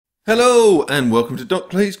Hello and welcome to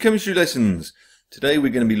Doc Clay's Chemistry Lessons. Today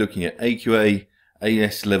we're going to be looking at AQA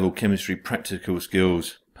AS level Chemistry Practical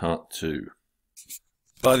Skills Part 2.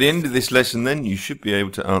 By the end of this lesson then you should be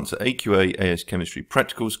able to answer AQA AS Chemistry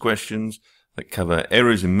Practicals questions that cover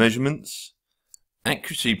errors in measurements,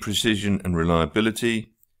 accuracy, precision and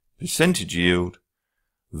reliability, percentage yield,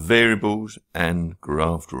 variables and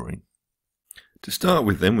graph drawing. To start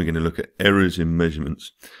with then we're going to look at errors in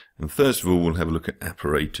measurements. And first of all, we'll have a look at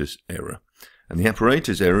apparatus error. And the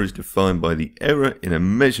apparatus error is defined by the error in a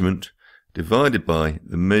measurement divided by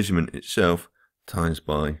the measurement itself times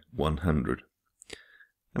by 100.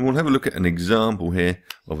 And we'll have a look at an example here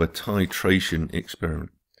of a titration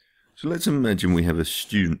experiment. So let's imagine we have a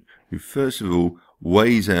student who first of all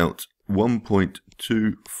weighs out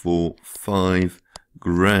 1.245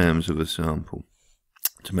 grams of a sample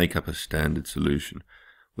to make up a standard solution.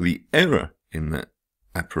 Well, the error in that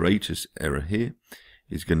apparatus error here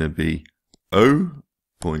is going to be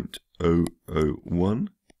 0.001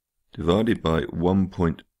 divided by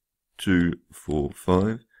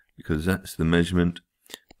 1.245 because that's the measurement,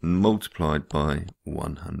 multiplied by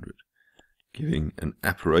 100, giving an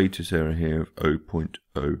apparatus error here of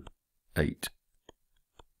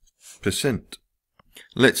 0.08%.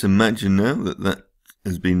 Let's imagine now that that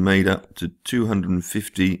has been made up to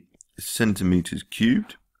 250 centimeters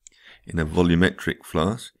cubed in a volumetric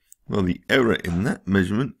flask. Well, the error in that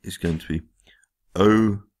measurement is going to be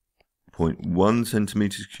 0.1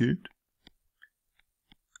 centimeters cubed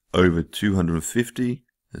over 250,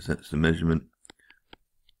 as that's the measurement,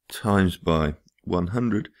 times by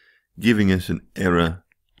 100, giving us an error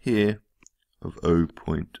here of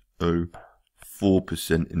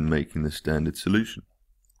 0.04% in making the standard solution.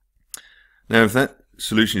 Now, if that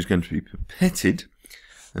solution is going to be pipetted,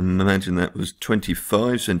 and imagine that was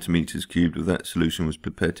 25 centimeters cubed of that solution was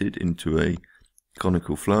pipetted into a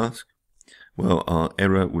conical flask. Well, our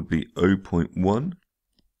error would be 0.1,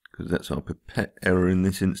 because that's our pipette error in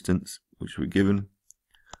this instance, which we're given,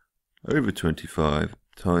 over 25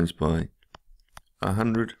 times by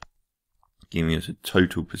 100, giving us a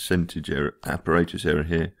total percentage error, apparatus error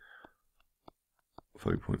here, of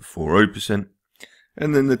 0.40%.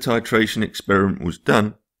 And then the titration experiment was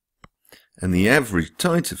done. And the average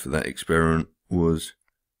titer for that experiment was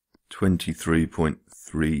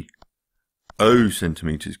 23.30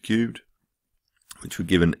 centimeters cubed, which would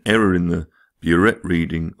give an error in the burette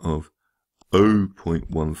reading of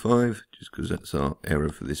 0.15, just because that's our error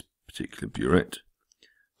for this particular burette,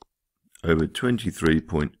 over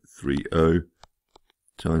 23.30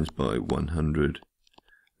 times by 100,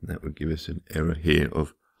 and that would give us an error here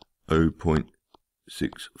of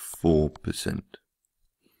 0.64%.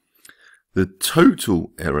 The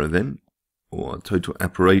total error then, or total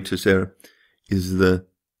apparatus error, is the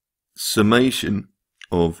summation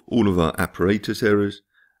of all of our apparatus errors,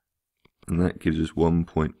 and that gives us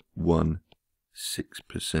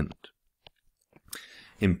 1.16%.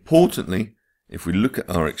 Importantly, if we look at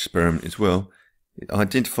our experiment as well, it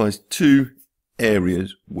identifies two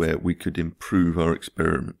areas where we could improve our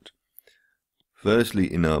experiment. Firstly,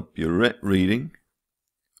 in our burette reading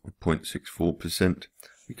of 0.64%,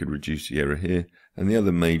 we could reduce the error here, and the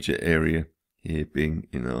other major area here being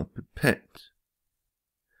in our pipette.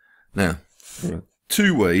 Now, there are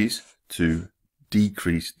two ways to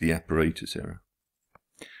decrease the apparatus error.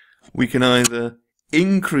 We can either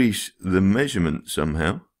increase the measurement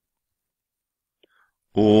somehow,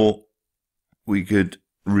 or we could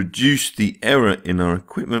reduce the error in our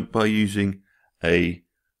equipment by using a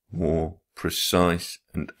more precise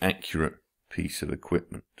and accurate piece of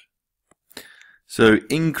equipment. So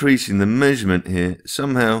increasing the measurement here,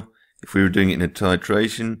 somehow, if we were doing it in a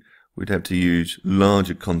titration, we'd have to use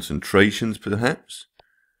larger concentrations perhaps.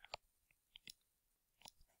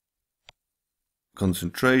 Or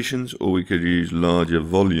we could use larger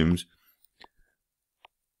volumes,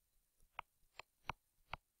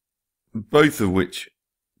 both of which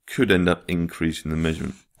could end up increasing the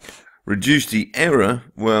measurement. Reduce the error,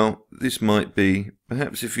 well, this might be,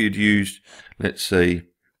 perhaps if you'd used, let's say,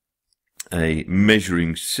 a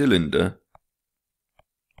measuring cylinder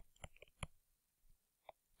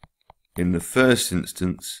in the first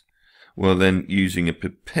instance, well then using a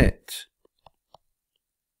pipette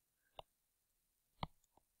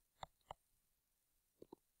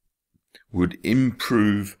would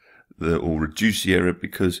improve or reduce the error,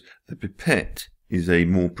 because the pipette is a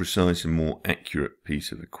more precise and more accurate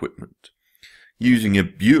piece of equipment. Using a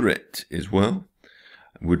burette as well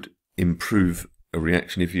would improve a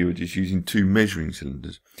reaction if you were just using two measuring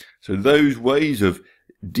cylinders. So those ways of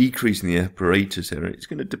decreasing the apparatus error, it's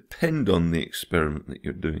going to depend on the experiment that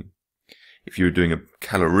you're doing. If you were doing a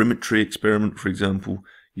calorimetry experiment, for example,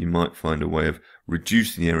 you might find a way of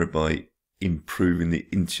reducing the error by improving the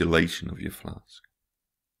insulation of your flask.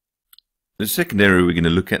 The second area we're going to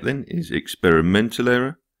look at then is experimental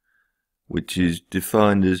error, which is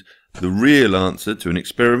defined as the real answer to an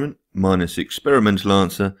experiment minus the experimental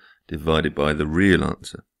answer divided by the real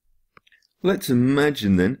answer. Let's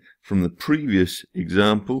imagine then, from the previous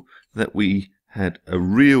example, that we had a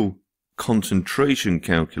real concentration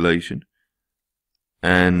calculation,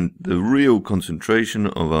 and the real concentration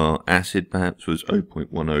of our acid perhaps was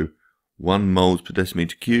 0.101 moles per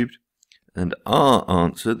decimeter cubed, and our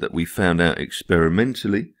answer that we found out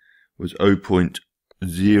experimentally was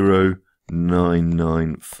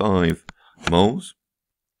 0.0995 moles.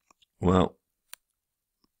 Well,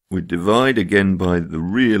 we divide again by the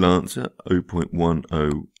real answer,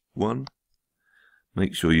 0.101.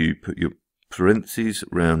 Make sure you put your parentheses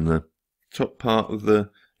around the top part of the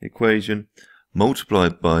equation,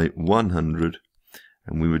 multiplied by 100,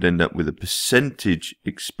 and we would end up with a percentage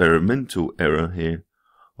experimental error here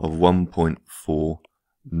of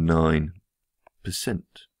 1.49%.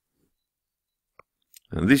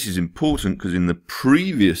 Now this is important because in the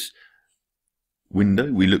previous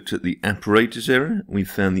window we looked at the apparatus error. We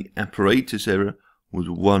found the apparatus error was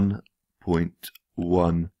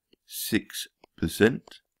 1.16%,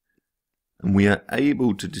 and we are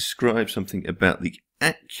able to describe something about the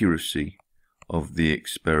accuracy of the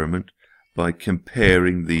experiment by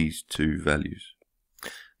comparing these two values.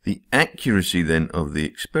 The accuracy then of the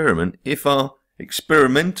experiment, if our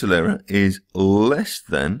experimental error is less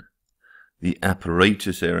than the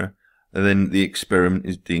apparatus error, then the experiment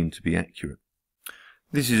is deemed to be accurate.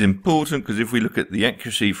 This is important because if we look at the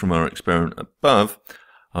accuracy from our experiment above,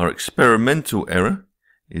 our experimental error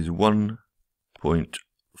is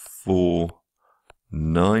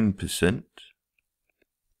 1.49%,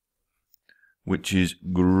 which is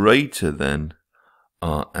greater than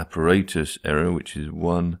our apparatus error, which is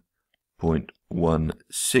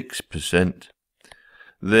 1.16%.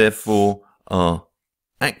 Therefore, our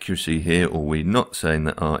accuracy here, or we're not saying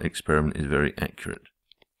that our experiment is very accurate,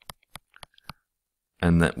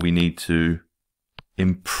 and that we need to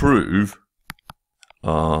improve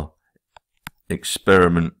our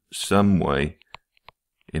experiment some way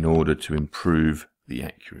in order to improve the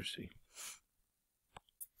accuracy.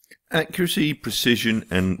 Accuracy, precision,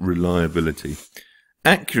 and reliability.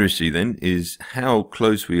 Accuracy then is how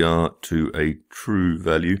close we are to a true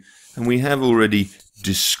value, and we have already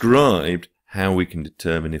described how we can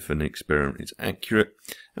determine if an experiment is accurate,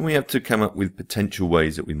 and we have to come up with potential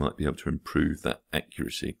ways that we might be able to improve that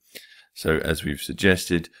accuracy. So as we've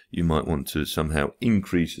suggested, you might want to somehow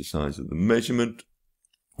increase the size of the measurement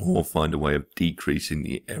or find a way of decreasing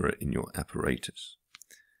the error in your apparatus.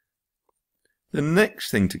 The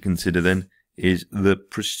next thing to consider then is the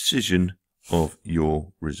precision of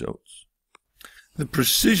your results. The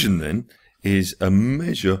precision then is a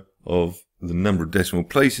measure of the number of decimal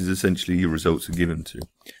places essentially your results are given to.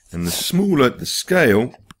 And the smaller the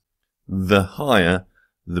scale, the higher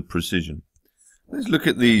the precision. Let's look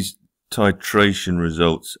at these titration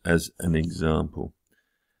results as an example.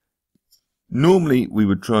 Normally we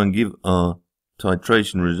would try and give our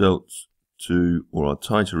titration results to, or our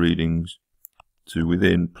titer readings, to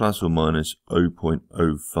within plus or minus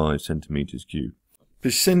 0.05 centimeters cubed.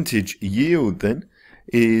 Percentage yield then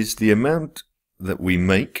is the amount that we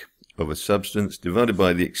make of a substance divided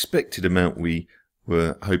by the expected amount we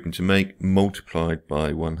were hoping to make multiplied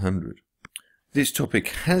by 100. This topic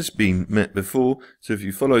has been met before, so if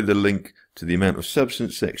you follow the link to the amount of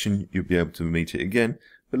substance section, you'll be able to meet it again.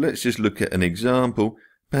 But let's just look at an example.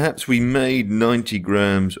 Perhaps we made 90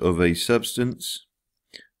 grams of a substance,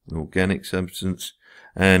 an organic substance,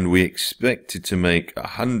 and we expected to make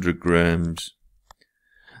 100 grams.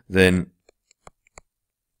 Then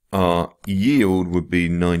our yield would be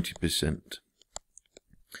 90%.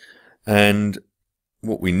 And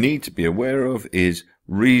what we need to be aware of is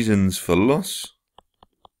reasons for loss,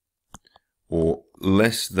 or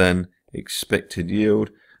less than expected yield,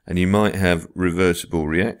 and you might have reversible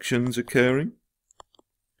reactions occurring,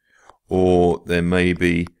 or there may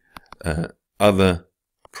be other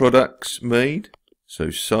products made, so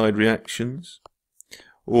side reactions,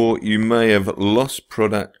 or you may have lost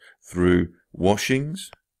product through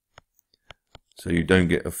washings, so you don't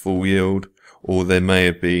get a full yield, or there may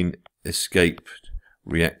have been escaped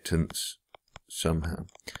reactants somehow.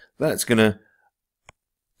 That's going to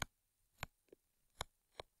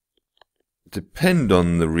depend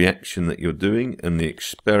on the reaction that you're doing and the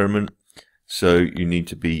experiment, so you need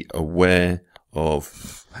to be aware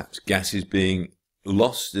of perhaps gases being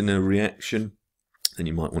lost in a reaction, then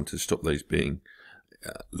you might want to stop those being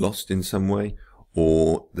lost in some way,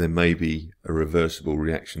 or there may be a reversible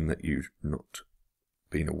reaction that you've not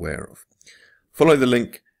been aware of. Follow the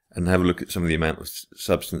link and have a look at some of the amount of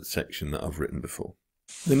substance section that I've written before.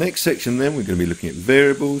 The next section then, we're going to be looking at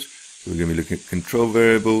variables. We're going to be looking at control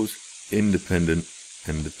variables, independent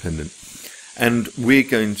and dependent. And we're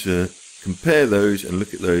going to compare those and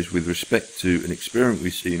look at those with respect to an experiment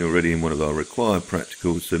we've seen already in one of our required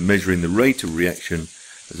practicals, so measuring the rate of reaction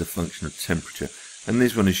as a function of temperature. And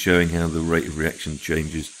this one is showing how the rate of reaction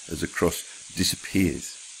changes as the cross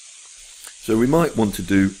disappears. So we might want to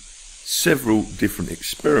do several different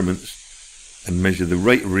experiments and measure the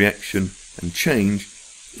rate of reaction and change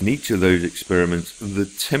in each of those experiments the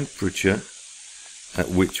temperature at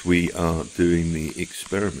which we are doing the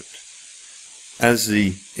experiment. As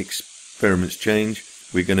the experiments change,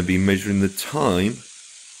 we're going to be measuring the time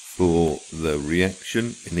for the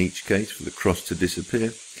reaction, in each case for the cross to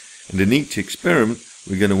disappear, and in each experiment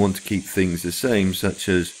we're going to want to keep things the same, such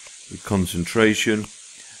as the concentration,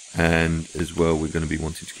 and as well we're going to be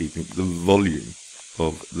wanting to keep the volume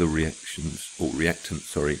of the reactions, or reactant,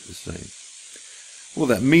 sorry, the same. What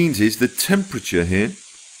that means is the temperature here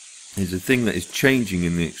is the thing that is changing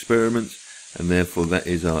in the experiments, and therefore that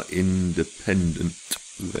is our independent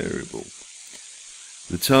variable.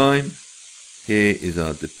 The time here is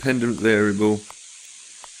our dependent variable,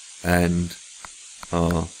 and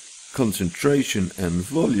our concentration and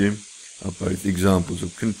volume are both examples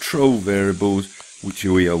of control variables which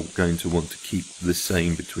we are going to want to keep the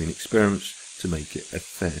same between experiments to make it a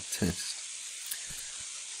fair test.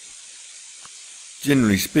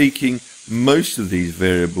 Generally speaking, most of these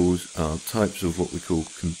variables are types of what we call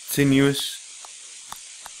continuous,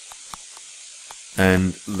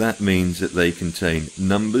 and that means that they contain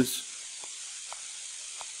numbers,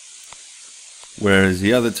 whereas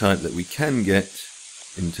the other type that we can get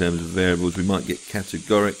in terms of variables, we might get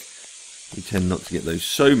categoric. We tend not to get those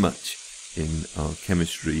so much in our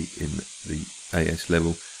chemistry in the AS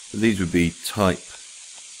level, but these would be type.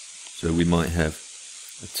 So we might have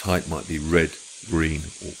a type might be red, green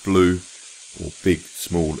or blue, or big,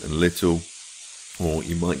 small and little, or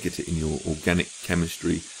you might get it in your organic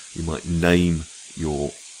chemistry. You might name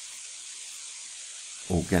your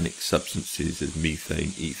organic substances as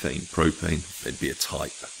methane, ethane, propane. They'd be a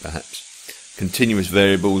type perhaps. Continuous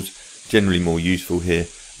variables, generally more useful here,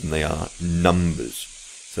 and they are numbers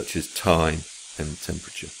such as time and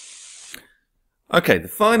temperature. Okay, the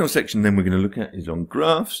final section then we're going to look at is on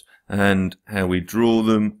graphs and how we draw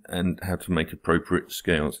them and how to make appropriate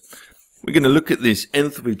scales. We're going to look at this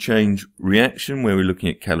enthalpy change reaction where we're looking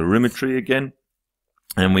at calorimetry again,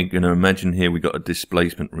 and we're going to imagine here we've got a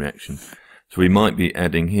displacement reaction. So we might be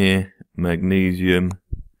adding here magnesium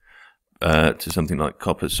to something like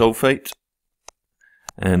copper sulfate,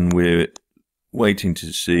 and we're waiting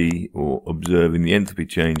to see or observing the enthalpy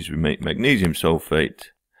change as we make magnesium sulfate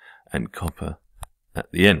and copper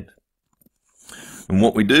at the end. And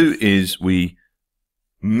what we do is we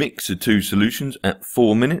mix the two solutions at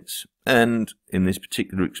 4 minutes, and in this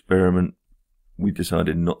particular experiment we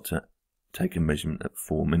decided not to take a measurement at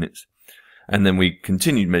 4 minutes, and then we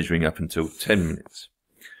continued measuring up until 10 minutes.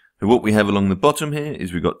 So what we have along the bottom here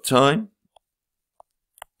is we've got time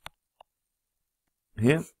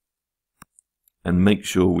here, and make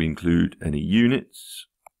sure we include any units,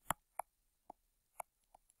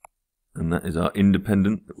 and that is our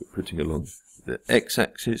independent that we're putting along the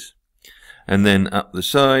x-axis. And then up the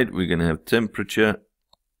side we're going to have temperature,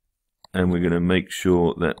 and we're going to make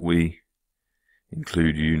sure that we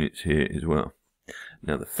include units here as well.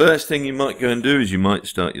 Now the first thing you might go and do is you might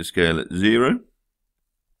start your scale at 0,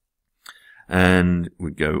 and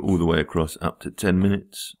we go all the way across up to 10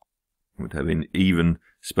 minutes. We'd have even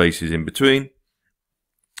spaces in between.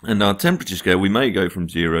 And our temperature scale, we may go from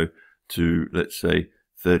 0 to, let's say,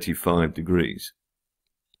 35 degrees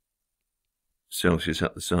Celsius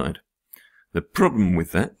up the side. The problem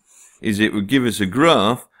with that is it would give us a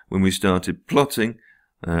graph when we started plotting,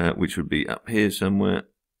 which would be up here somewhere.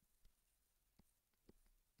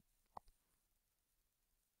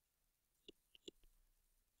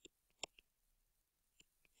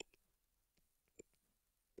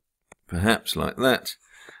 Perhaps like that.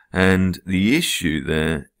 And the issue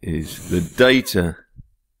there is the data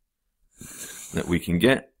that we can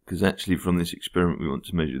get, because actually from this experiment we want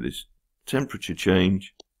to measure this temperature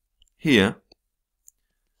change here.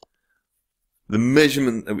 The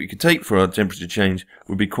measurement that we could take for our temperature change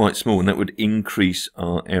would be quite small, and that would increase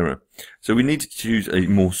our error. So we need to choose a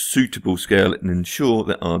more suitable scale and ensure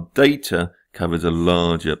that our data covers a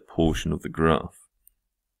larger portion of the graph.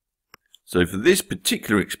 So for this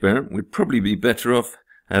particular experiment, we'd probably be better off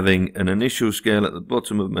having an initial scale at the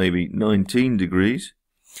bottom of maybe 19 degrees,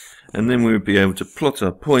 and then we would be able to plot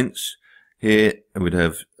our points here, and we'd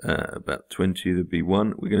have about 20, there'd be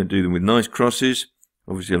 1. We're going to do them with nice crosses.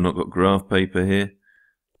 Obviously I've not got graph paper here.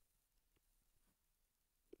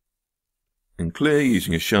 And clear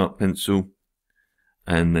using a sharp pencil,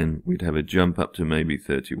 and then we'd have a jump up to maybe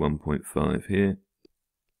 31.5 here.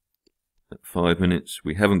 At 5 minutes,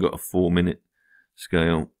 we haven't got a 4-minute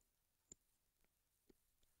scale.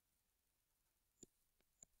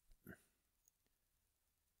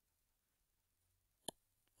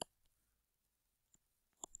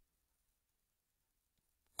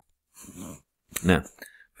 Now,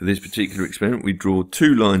 for this particular experiment, we draw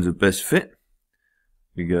 2 lines of best fit.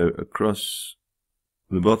 We go across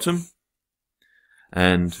the bottom,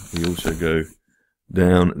 and we also go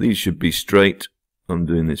down. These should be straight. I'm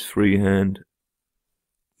doing this freehand.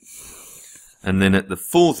 And then at the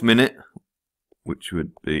 4th minute, which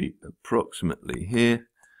would be approximately here,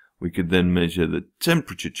 we could then measure the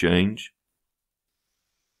temperature change,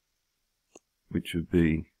 which would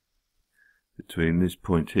be between this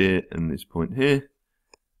point here and this point here.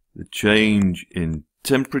 The change in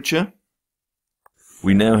temperature.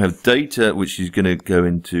 We now have data which is going to go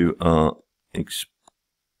into our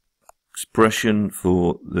expression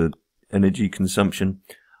for the energy consumption.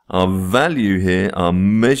 Our value here, our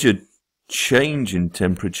measured change in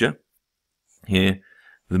temperature, here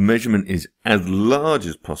the measurement is as large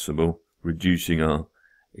as possible, reducing our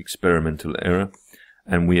experimental error,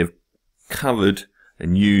 and we have covered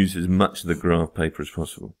and used as much of the graph paper as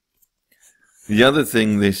possible. The other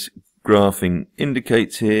thing this graphing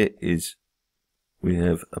indicates here is we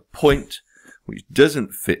have a point which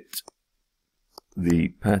doesn't fit the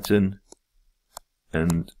pattern,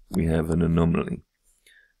 and we have an anomaly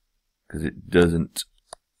because it doesn't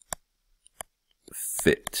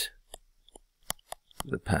fit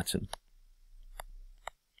the pattern.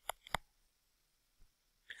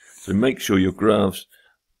 So make sure your graphs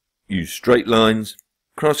use straight lines,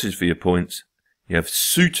 crosses for your points, you have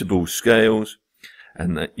suitable scales,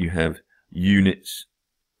 and that you have units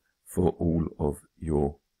for all of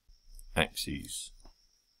your axes.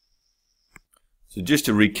 So just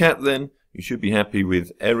to recap then, you should be happy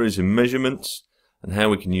with errors in measurements and how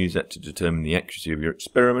we can use that to determine the accuracy of your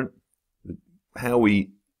experiment, how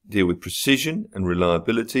we deal with precision and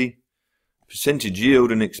reliability, percentage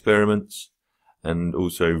yield in experiments, and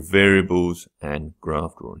also variables and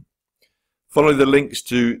graph drawing. Follow the links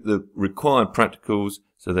to the required practicals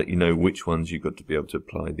so that you know which ones you've got to be able to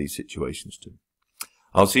apply these situations to.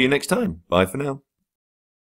 I'll see you next time. Bye for now.